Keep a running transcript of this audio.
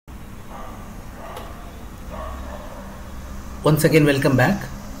Once again, welcome back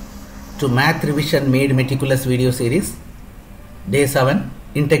to Math Revision Made Meticulous video series, Day 7,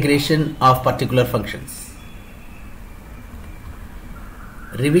 Integration of Particular Functions.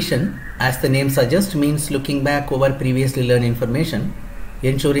 Revision, as the name suggests, means looking back over previously learned information,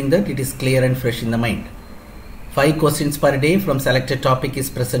 ensuring that it is clear and fresh in the mind. 5 questions per day from selected topic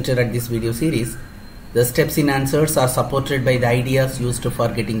is presented at this video series. The steps in answers are supported by the ideas used for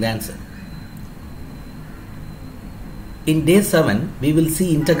getting the answer. In day 7, we will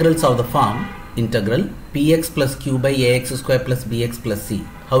see integrals of the form integral px plus q by ax square plus bx plus c.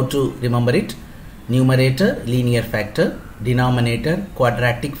 How to remember it? Numerator, linear factor; denominator,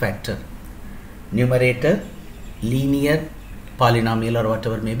 quadratic factor. Numerator, linear polynomial or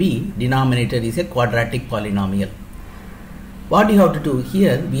whatever may be. Denominator is a quadratic polynomial. What you have to do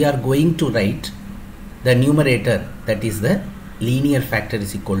here, we are going to write the numerator, that is the linear factor,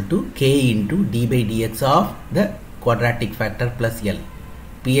 is equal to k into d by dx of the quadratic factor plus L.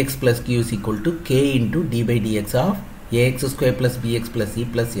 Px plus q is equal to k into d by dx of ax square plus bx plus c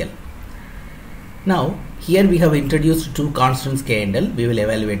plus L. Now here we have introduced two constants k and L. We will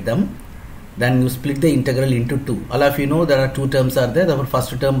evaluate them. Then you split the integral into 2. All of you know there are two terms are there. The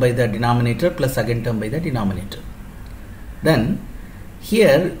first term by the denominator plus second term by the denominator. Then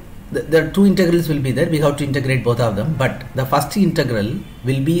here the two integrals will be there. We have to integrate both of them. But the first integral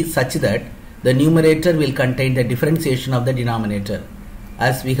will be such that the numerator will contain the differentiation of the denominator,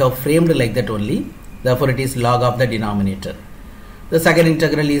 as we have framed like that only. Therefore it is log of the denominator. The second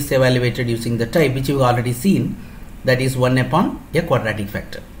integral is evaluated using the type which we have already seen, that is 1 upon a quadratic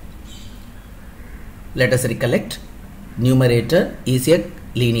factor. Let us recollect. Numerator is a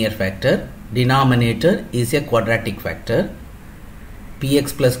linear factor, denominator is a quadratic factor.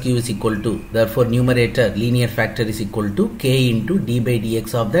 Px plus q is equal to, therefore numerator linear factor is equal to k into d by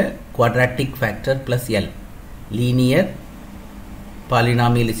dx of the quadratic factor plus L. Linear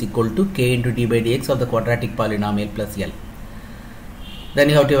polynomial is equal to k into d by dx of the quadratic polynomial plus L. Then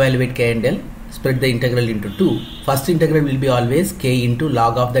you have to evaluate k and L. Split the integral into 2. First integral will be always k into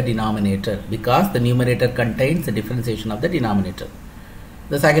log of the denominator, because the numerator contains the differentiation of the denominator.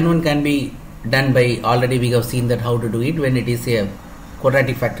 The second one can be done by, already we have seen that how to do it when it is a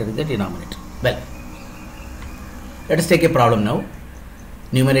quadratic factor in the denominator. Well, let us take a problem now.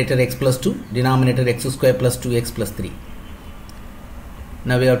 Numerator x plus 2, denominator x square plus 2x plus 3.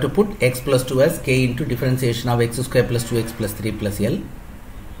 Now we have to put x plus 2 as k into differentiation of x square plus 2x plus 3 plus L.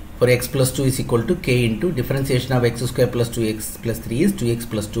 For x plus 2 is equal to k into differentiation of x square plus 2x plus 3 is 2x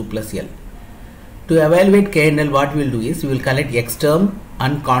plus 2 plus L. To evaluate k and L, what we will do is we will collect x term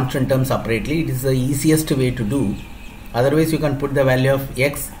and constant term separately. It is the easiest way to do. Otherwise you can put the value of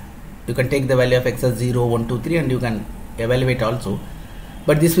x, you can take the value of x as 0, 1, 2, 3 and you can evaluate also.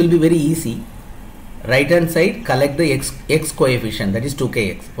 But this will be very easy. Right hand side, collect the x coefficient, that is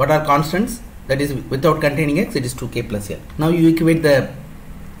 2kx. What are constants? That is without containing x, it is 2k plus L. Now you equate the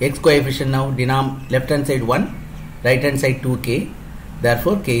x coefficient now, left hand side 1, right hand side 2k,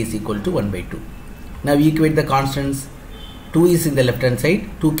 therefore k is equal to 1 by 2. Now you equate the constants. 2 is in the left hand side,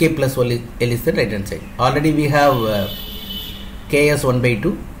 2k plus L is the right hand side. Already we have k as 1 by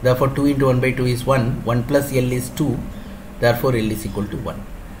 2, therefore 2 into 1 by 2 is 1, 1 plus L is 2, therefore L is equal to 1.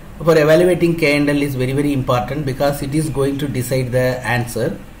 For evaluating k and L is very important, because it is going to decide the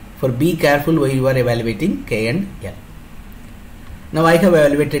answer. For be careful while you are evaluating k and L. Now I have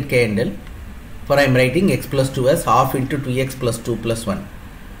evaluated k and L. For I am writing x plus 2 as half into 2x plus 2 plus 1.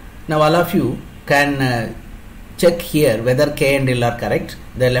 Now all of you can check here whether k and L are correct.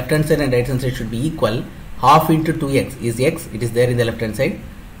 The left hand side and right hand side should be equal. Half into 2x is x, it is there in the left hand side.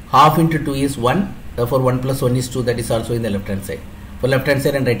 Half into 2 is 1, therefore 1 plus 1 is 2, that is also in the left hand side. For left hand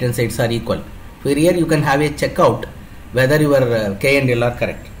side and right hand sides are equal. So here you can have a check out whether your k and L are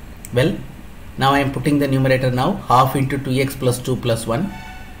correct. Well, now I am putting the numerator now, half into 2x plus 2 plus 1.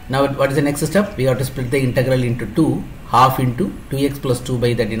 Now what is the next step? We have to split the integral into 2, half into 2x plus 2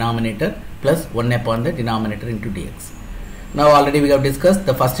 by the denominator plus 1 upon the denominator into dx. Now already we have discussed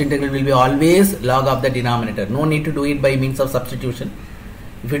the first integral will be always log of the denominator. No need to do it by means of substitution.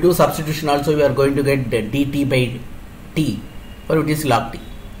 If you do substitution also, you are going to get dt by t, or it is log t,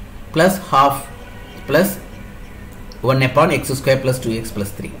 plus half plus 1 upon x square plus 2x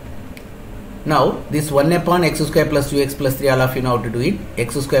plus 3. Now this 1 upon x square plus 2x plus 3, all of you know how to do it.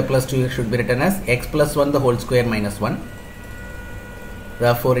 X square plus 2x should be written as x plus 1 the whole square minus 1.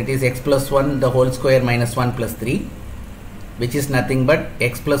 Therefore it is x plus 1 the whole square minus 1 plus 3, which is nothing but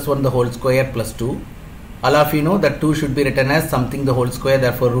x plus 1 the whole square plus 2. All of you know that 2 should be written as something the whole square,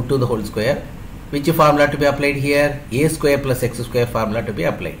 therefore root 2 the whole square. Which formula to be applied here? A square plus x square formula to be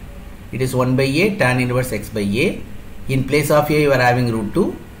applied. It is 1 by a tan inverse x by a. In place of a you are having root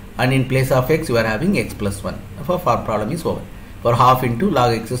 2 and in place of x you are having x plus 1. Therefore problem is over. For half into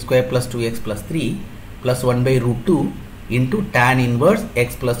log x square plus 2x plus 3 plus 1 by root 2 into tan inverse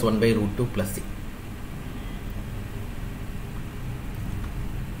x plus 1 by root 2 plus c.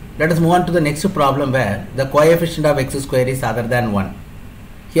 Let us move on to the next problem where the coefficient of x square is other than 1.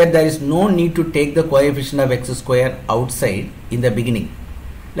 Here there is no need to take the coefficient of x square outside in the beginning.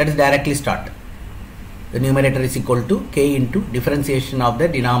 Let us directly start. The numerator is equal to k into differentiation of the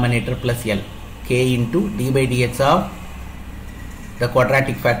denominator plus L. K into d by dx of the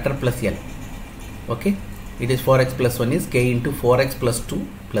quadratic factor plus L. Okay. It is 4x plus 1 is k into 4x plus 2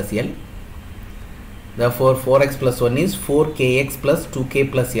 plus L. Therefore 4x plus 1 is 4kx plus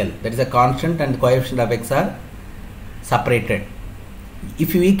 2k plus L. That is a constant and the coefficient of x are separated.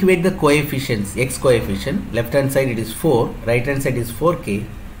 If you equate the coefficients, x coefficient, left hand side it is 4, right hand side is 4k,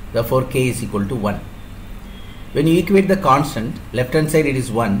 therefore k is equal to 1. When you equate the constant, left hand side it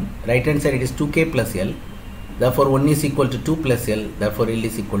is 1, right hand side it is 2k plus L, therefore 1 is equal to 2 plus L, therefore L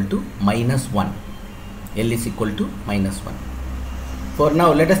is equal to minus 1. L is equal to minus 1. For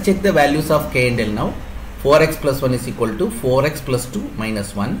now, let us check the values of k and L now. 4x plus 1 is equal to 4x plus 2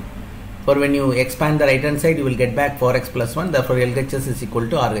 minus 1. For when you expand the right hand side, you will get back 4x plus 1, therefore LHS is equal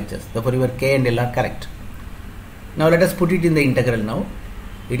to RHS. Therefore your k and L are correct. Now let us put it in the integral now.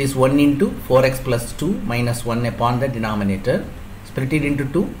 It is 1 into 4x plus 2 minus 1 upon the denominator. Split it into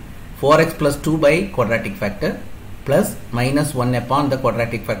 2. 4x plus 2 by quadratic factor plus minus 1 upon the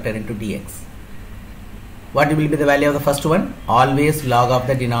quadratic factor into dx. What will be the value of the first one? Always log of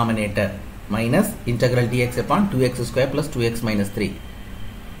the denominator minus integral dx upon 2x square plus 2x minus 3.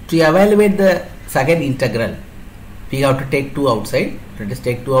 To evaluate the second integral, we have to take 2 outside. Let us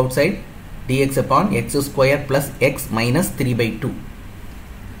take 2 outside. Dx upon x square plus x minus 3 by 2.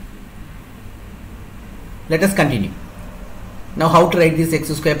 Let us continue. Now how to write this x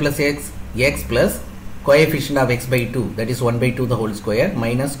square plus x? X plus coefficient of x by 2, that is 1 by 2 the whole square,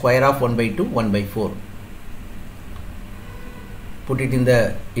 minus square of 1 by 2, 1 by 4. Put it in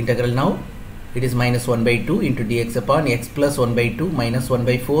the integral now. It is minus 1 by 2 into dx upon x plus 1 by 2 minus 1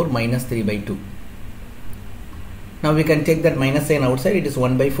 by 4 minus 3 by 2. Now we can take that minus sign outside. It is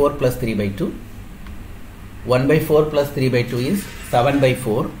 1 by 4 plus 3 by 2. 1 by 4 plus 3 by 2 is 7 by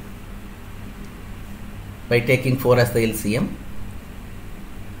 4 by taking 4 as the LCM.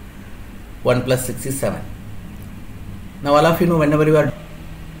 1 plus 6 is 7. Now all of you know whenever you are...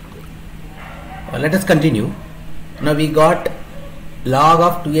 let us continue. Now we got log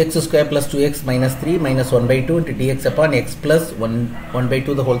of 2x square plus 2x minus 3 minus 1 by 2 into dx upon x plus 1 by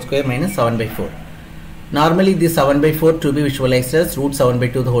 2 the whole square minus 7 by 4. Normally this 7 by 4 to be visualized as root 7 by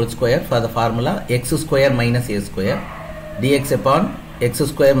 2 the whole square for the formula x square minus a square. Dx upon x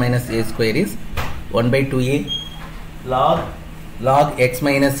square minus a square is 1 by 2a log x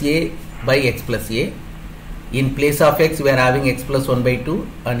minus a by x plus a. In place of x we are having x plus 1 by 2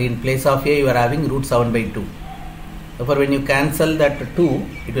 and in place of a you are having root 7 by 2. Therefore when you cancel that 2,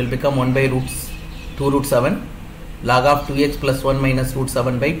 it will become 1 by 2 root 7 log of 2x plus 1 minus root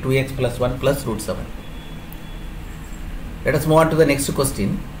 7 by 2x plus 1 plus root 7. Let us move on to the next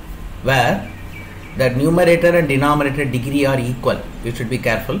question where the numerator and denominator degree are equal. You should be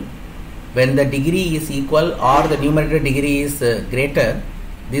careful. When the degree is equal or the numerator degree is greater,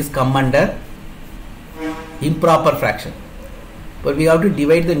 this come under improper fraction. But we have to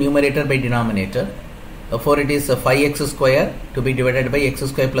divide the numerator by denominator. Therefore it is 5x square to be divided by x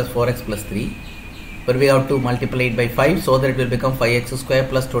square plus 4x plus 3. But we have to multiply it by 5 so that it will become 5x square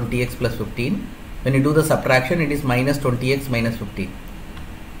plus 20x plus 15. When you do the subtraction, it is minus 20x minus 15.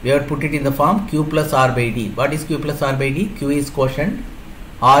 We have put it in the form q plus r by d. What is q plus r by d? Q is quotient,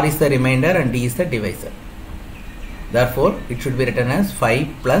 r is the remainder and d is the divisor. Therefore, it should be written as 5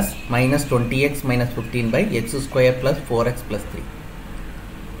 plus minus 20x minus 15 by x square plus 4x plus 3.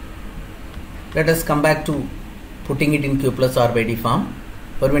 Let us come back to putting it in q plus r by d form.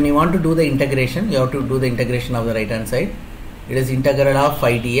 But when you want to do the integration, you have to do the integration of the right hand side. It is integral of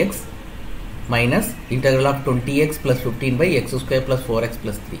 5 dx minus integral of 20x plus 15 by x square plus 4x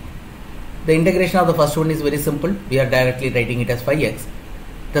plus 3. The integration of the first one is very simple. We are directly writing it as 5x.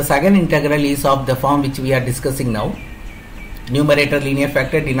 The second integral is of the form which we are discussing now. Numerator linear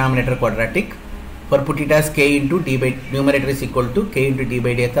factor, denominator quadratic. For put it as k into d by numerator is equal to k into d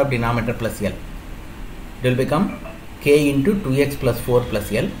by dx of denominator plus L. It will become k into 2x plus 4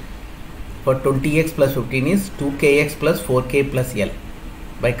 plus L. For 20x plus 15 is 2kx plus 4k plus L.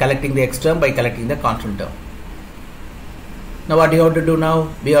 By collecting the x term, by collecting the constant term. Now what you have to do now?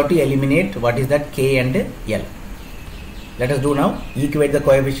 We have to eliminate what is that k and L. Let us do now. Equate the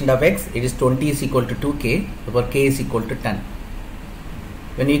coefficient of x. It is 20 is equal to 2k, therefore k is equal to 10.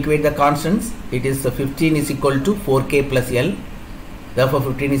 When you equate the constants, it is 15 is equal to 4k plus L. Therefore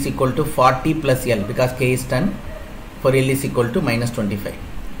 15 is equal to 40 plus L because k is 10. For L is equal to minus 25.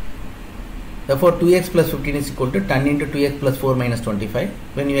 Therefore 2x plus 15 is equal to 10 into 2x plus 4 minus 25.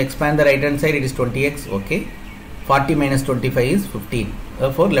 When you expand the right hand side, it is 20x. Okay. 40 minus 25 is 15.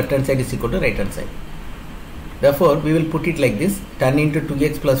 Therefore left hand side is equal to right hand side. Therefore we will put it like this: 10 into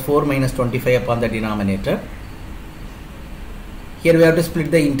 2x plus 4 minus 25 upon the denominator. Here we have to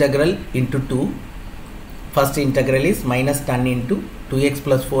split the integral into 2. First integral is minus 10 into 2x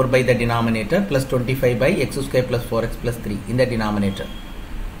plus 4 by the denominator plus 25 by x square plus 4x plus 3 in the denominator.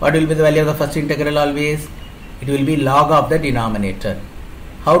 What will be the value of the first integral always? It will be log of the denominator.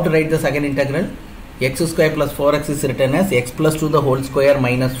 How to write the second integral? X square plus 4x is written as x plus 2 the whole square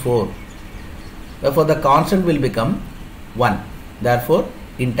minus 4. Therefore the constant will become 1. Therefore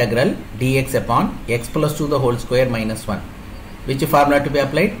integral dx upon x plus 2 the whole square minus 1. Which formula to be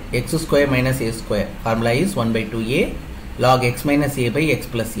applied? X square minus a square. Formula is 1 by 2a log x minus a by x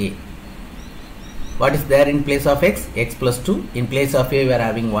plus a. What is there in place of x? X plus 2. In place of a we are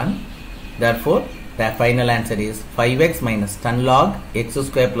having 1. Therefore the final answer is 5x minus 10 log x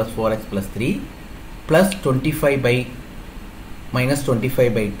square plus 4x plus 3 plus 25 by minus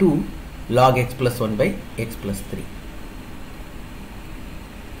 25 by 2 log x plus 1 by x plus 3.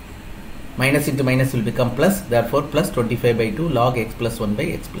 Minus into minus will become plus, therefore plus 25 by 2 log x plus 1 by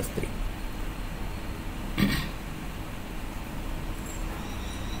x plus 3.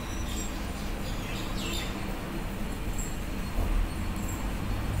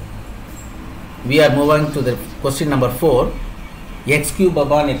 We are moving to the question number 4. X cube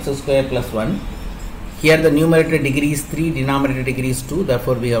upon x square plus 1. Here the numerator degree is 3, denominator degree is 2,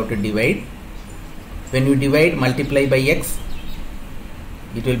 therefore we have to divide. When you divide, multiply by x,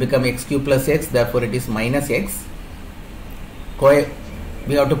 it will become x cube plus x, therefore it is minus x.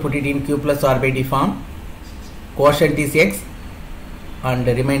 We have to put it in q plus r by d form. Quotient is x and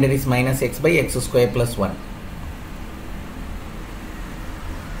the remainder is minus x by x square plus 1.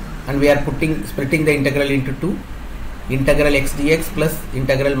 And we are splitting the integral into 2. Integral x dx plus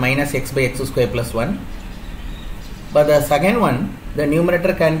integral minus x by x square plus 1. But the second one, the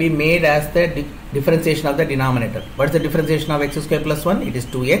numerator can be made as the differentiation of the denominator. What is the differentiation of x square plus 1? It is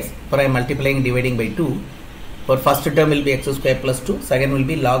 2x. For I am multiplying and dividing by 2. For first term will be x square plus 2. Second will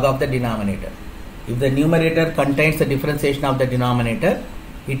be log of the denominator. If the numerator contains the differentiation of the denominator,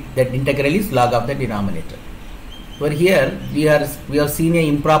 that integral is log of the denominator. For here we have seen a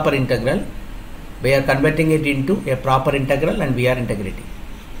improper integral. We are converting it into a proper integral and we are integrating.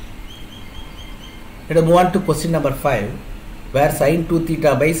 Let us move on to question number 5, where sin 2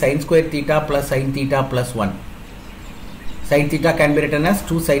 theta by sin square theta plus sin theta plus 1. Sin theta can be written as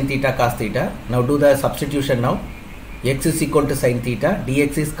 2 sin theta cos theta. Now do the substitution now. X is equal to sin theta,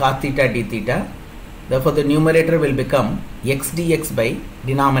 dx is cos theta d theta. Therefore the numerator will become x dx by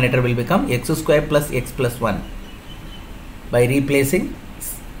denominator will become x square plus x plus 1 by replacing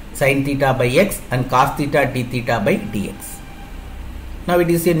sin theta by x and cos theta d theta by dx. Now it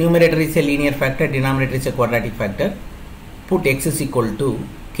is a numerator is a linear factor, denominator is a quadratic factor. Put x is equal to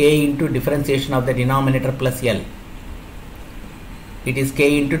k into differentiation of the denominator plus L. It is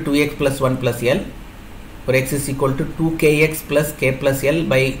k into 2x plus 1 plus L. For x is equal to 2kx plus k plus L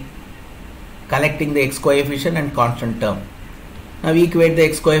by collecting the x coefficient and constant term. Now we equate the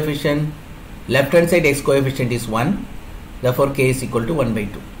x coefficient. Left hand side x coefficient is 1. Therefore k is equal to 1 by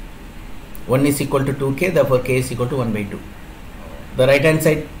 2. 1 is equal to 2k, therefore k is equal to 1 by 2. The right hand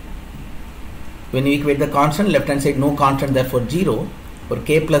side, when you equate the constant, left hand side no constant, therefore 0. For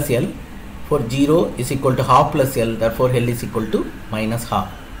k plus L, for 0 is equal to half plus L, therefore L is equal to minus half.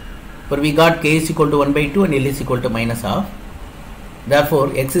 For we got k is equal to 1 by 2 and L is equal to minus half.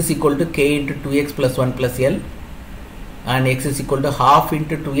 Therefore x is equal to k into 2x plus 1 plus L and x is equal to half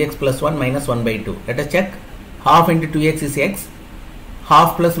into 2x plus 1 minus 1 by 2. Let us check. Half into 2x is x.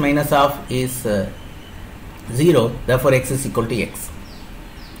 Half plus minus half is 0, therefore x is equal to x.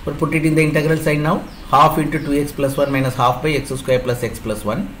 But put it in the integral sign now. Half into 2x plus 1 minus half by x square plus x plus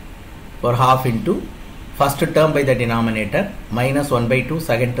 1. For half into first term by the denominator minus 1 by 2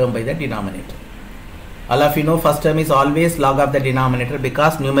 second term by the denominator. All of you know first term is always log of the denominator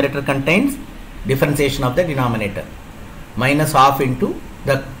because numerator contains differentiation of the denominator. Minus half into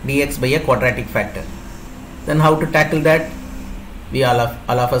the dx by a quadratic factor. Then how to tackle that? We all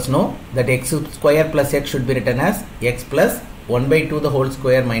of us know that x square plus x should be written as x plus 1 by 2 the whole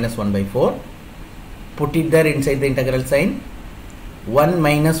square minus 1 by 4. Put it there inside the integral sign. 1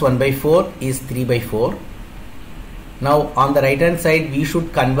 minus 1 by 4 is 3 by 4. Now on the right hand side we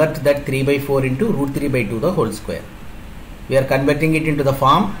should convert that 3 by 4 into root 3 by 2 the whole square. We are converting it into the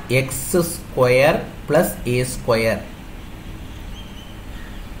form x square plus a square.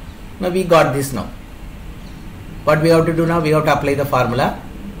 Now we got this now. What we have to do now? We have to apply the formula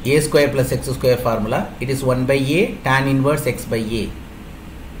a square plus x square formula. It is 1 by a tan inverse x by a.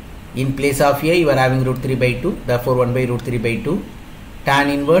 In place of a you are having root 3 by 2, therefore 1 by root 3 by 2. Tan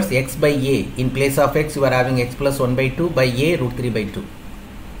inverse x by a. In place of x you are having x plus 1 by 2 by a root 3 by 2.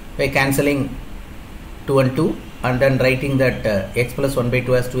 By cancelling 2 and 2 and then writing that x plus 1 by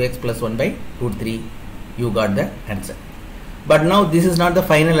 2 as 2x plus 1 by root 3, you got the answer. But now this is not the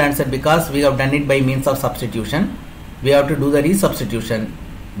final answer because we have done it by means of substitution. We have to do the resubstitution.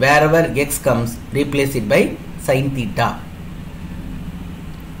 Wherever x comes, replace it by sin theta.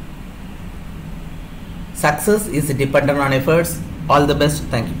 Success is dependent on efforts. All the best.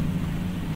 Thank you.